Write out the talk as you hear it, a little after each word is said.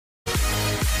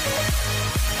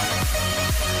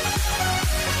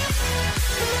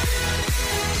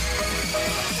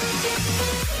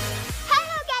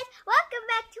Hello guys, welcome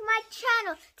back to my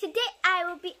channel. Today I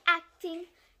will be acting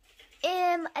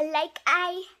like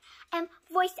I am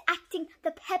voice acting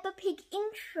the Peppa Pig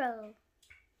intro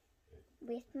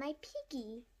with my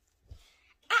piggy.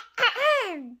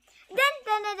 Dun,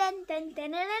 dun, dun, dun, dun,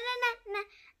 dun, dun, dun, dun.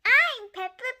 I'm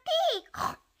Peppa Pig,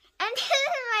 and this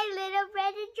is my little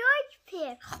brother George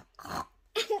Pig.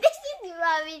 And this is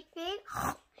Mommy Pig,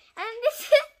 and this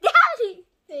is Daddy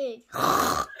Pig.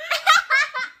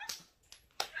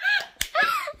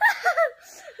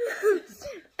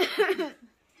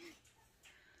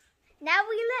 Now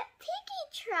we let Piggy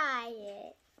try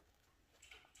it.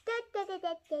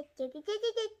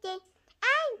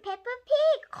 I'm Peppa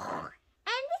Pig,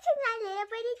 and this is my little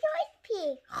brother George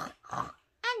Pig,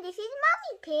 and this is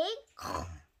Mommy Pig,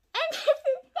 and this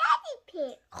is Daddy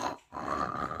Pig.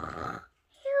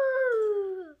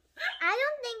 Phew. I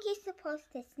don't think he's supposed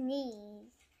to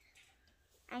sneeze.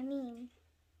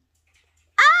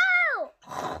 Oh!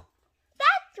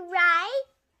 That's right!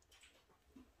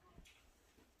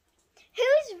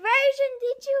 Whose version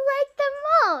did you like the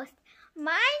most?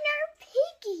 Mine or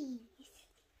Piggy's?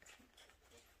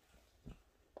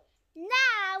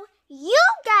 Now, you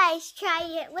guys try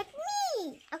it with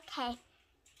me. Okay.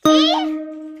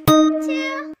 3,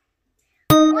 2,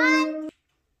 1.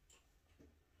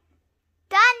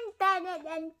 Dun, dun, dun,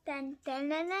 dun, dun, dun,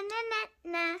 dun,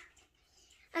 dun, dun.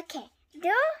 Okay,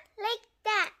 do like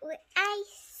that what I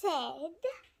said.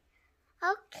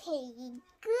 Okay,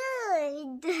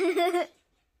 good.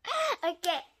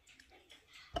 Okay,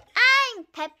 I'm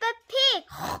Peppa Pig.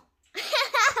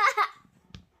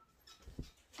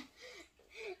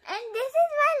 And this is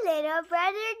my little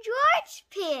brother George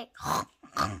Pig.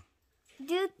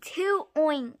 Do 2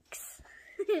 oinks.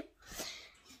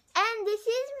 And this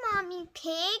is Mommy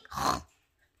Pig.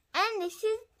 And this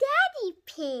is Daddy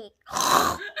Pig.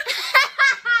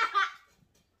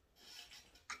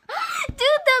 Do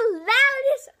the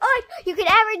loudest oink you could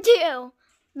ever do.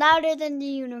 Louder than the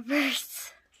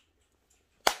universe.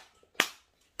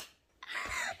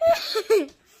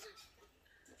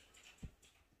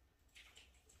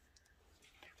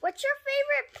 What's your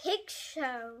favorite pig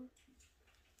show?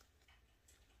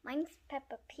 Mine's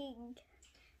Peppa Pig.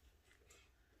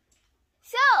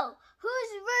 So,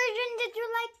 whose version did you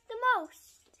like the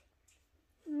most?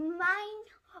 Mine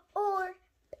or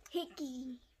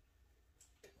Piggy?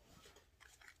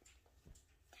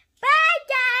 Bye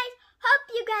guys! Hope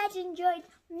you guys enjoyed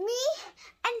me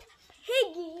and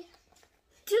Piggy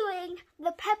doing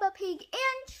the Peppa Pig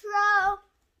intro.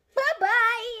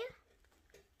 Bye-bye!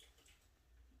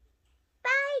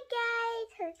 Bye guys!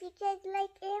 Hope you guys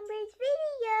like Amber's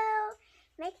video.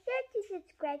 Make sure to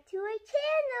subscribe to our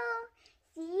channel.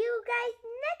 See you guys